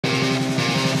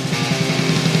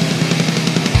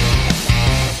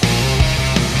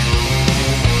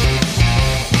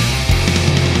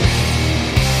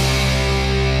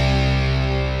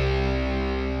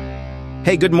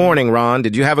Hey, good morning, Ron.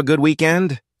 Did you have a good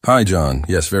weekend? Hi, John.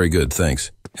 Yes, very good,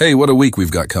 thanks. Hey, what a week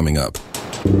we've got coming up.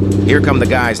 Here come the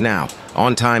guys now.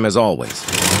 On time as always.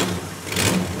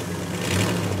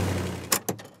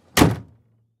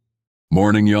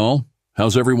 Morning, y'all.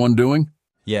 How's everyone doing?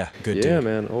 Yeah, good Yeah, dude.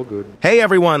 man, all good. Hey,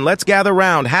 everyone, let's gather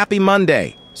round. Happy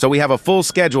Monday. So we have a full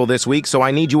schedule this week, so I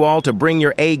need you all to bring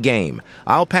your A game.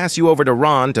 I'll pass you over to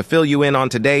Ron to fill you in on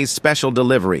today's special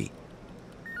delivery.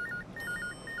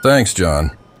 Thanks,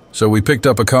 John. So we picked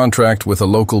up a contract with a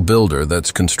local builder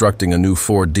that's constructing a new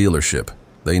Ford dealership.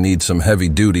 They need some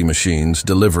heavy-duty machines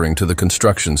delivering to the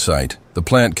construction site. The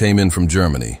plant came in from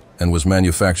Germany and was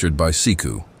manufactured by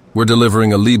SIKU. We're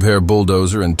delivering a Liebherr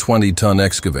Bulldozer and 20-ton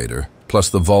excavator,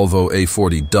 plus the Volvo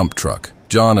A40 dump truck.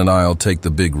 John and I'll take the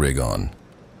big rig on.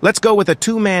 Let's go with a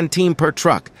two-man team per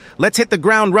truck. Let's hit the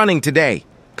ground running today.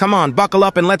 Come on, buckle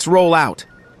up and let's roll out.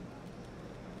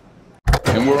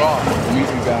 And we're off. We'll meet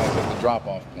you guys at the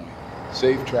drop-off point.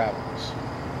 Safe travels.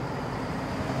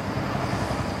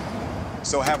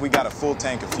 So have we got a full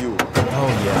tank of fuel?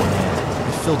 Oh yeah, man.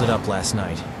 I filled it up last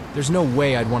night. There's no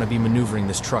way I'd want to be maneuvering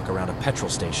this truck around a petrol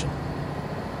station.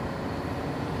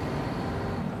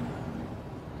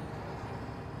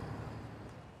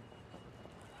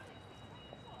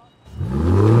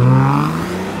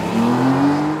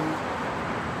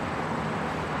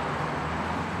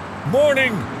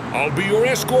 Morning! I'll be your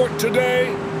escort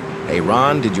today. Hey,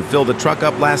 Ron, did you fill the truck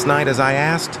up last night as I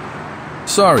asked?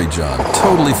 Sorry, John.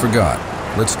 Totally forgot.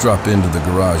 Let's drop into the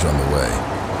garage on the way.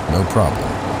 No problem.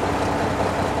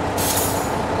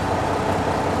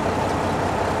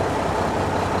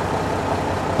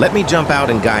 Let me jump out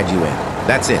and guide you in.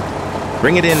 That's it.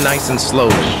 Bring it in nice and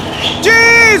slowly.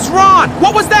 Jeez, Ron!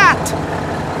 What was that?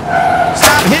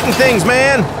 Stop hitting things,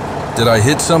 man! Did I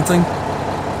hit something?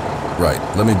 Right,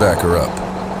 let me back her up.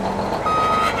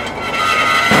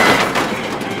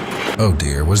 Oh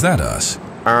dear, was that us?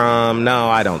 No,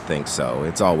 I don't think so.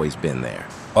 It's always been there.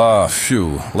 Ah,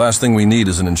 phew. Last thing we need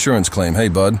is an insurance claim. Hey,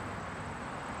 bud.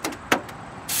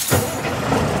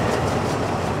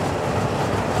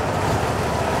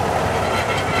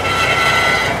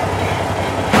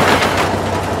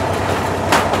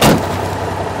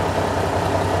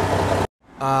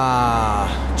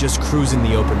 Just cruising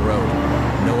the open road.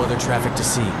 No other traffic to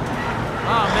see.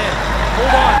 Ah, man.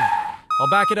 Hold on. I'll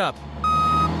back it up.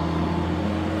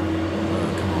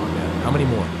 Come on, man. How many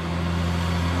more?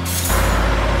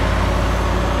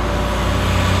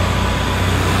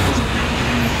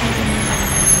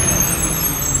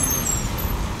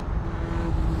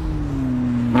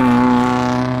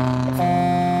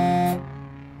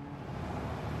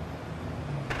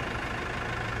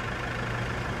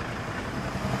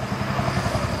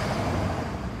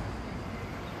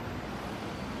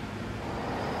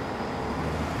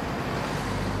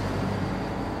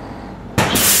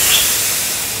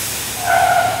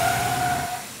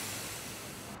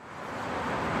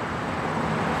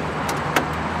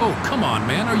 Oh, come on,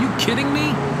 man. Are you kidding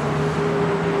me?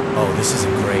 Oh, this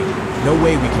isn't great. No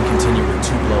way we can continue with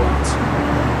 2 blowouts.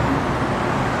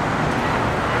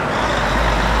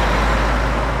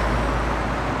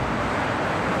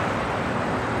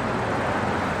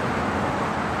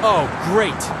 Oh,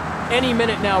 great. Any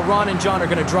minute now, Ron and John are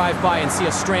going to drive by and see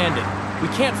us stranded.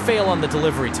 We can't fail on the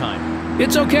delivery time.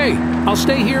 It's okay. I'll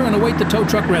stay here and await the tow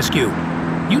truck rescue.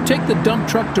 You take the dump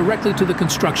truck directly to the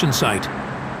construction site.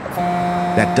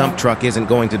 That dump truck isn't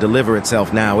going to deliver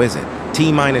itself now, is it?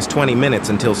 T-minus 20 minutes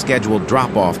until scheduled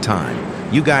drop-off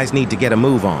time. You guys need to get a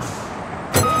move on.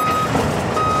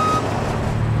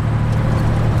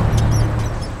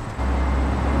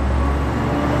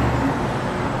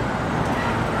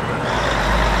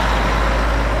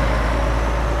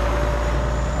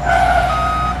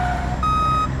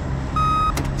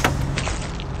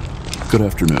 Good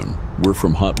afternoon. We're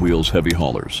from Hot Wheels Heavy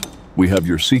Haulers. We have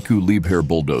your SIKU Liebherr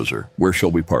Bulldozer. Where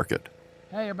shall we park it?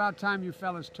 Hey, about time you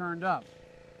fellas turned up.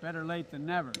 Better late than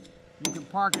never. You can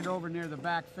park it over near the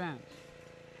back fence.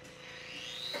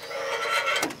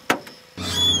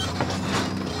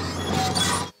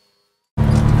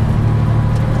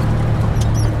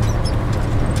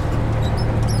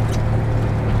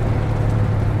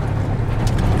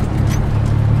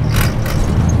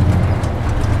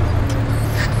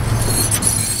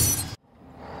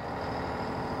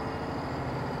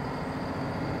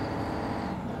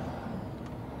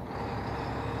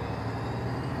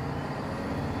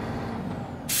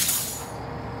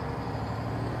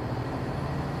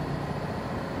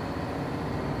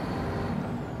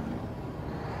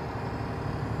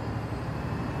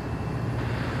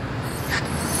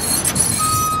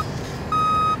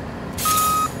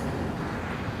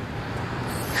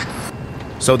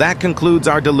 So that concludes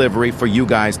our delivery for you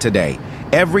guys today.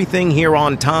 Everything here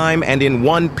on time and in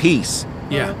one piece.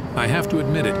 Yeah, I have to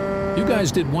admit it. You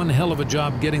guys did one hell of a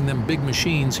job getting them big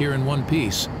machines here in one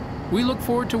piece. We look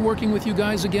forward to working with you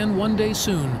guys again one day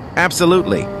soon.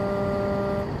 Absolutely.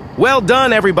 Well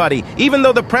done, everybody. Even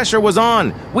though the pressure was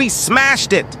on, we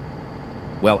smashed it.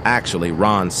 Well, actually,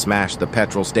 Ron smashed the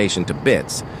petrol station to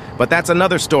bits. But that's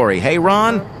another story. Hey,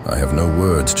 Ron? I have no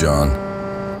words, John.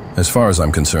 As far as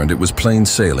I'm concerned, it was plain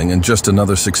sailing and just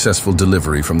another successful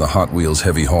delivery from the Hot Wheels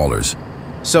heavy haulers.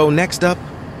 So next up,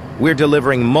 we're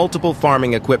delivering multiple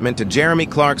farming equipment to Jeremy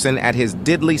Clarkson at his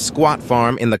diddly squat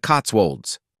farm in the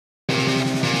Cotswolds.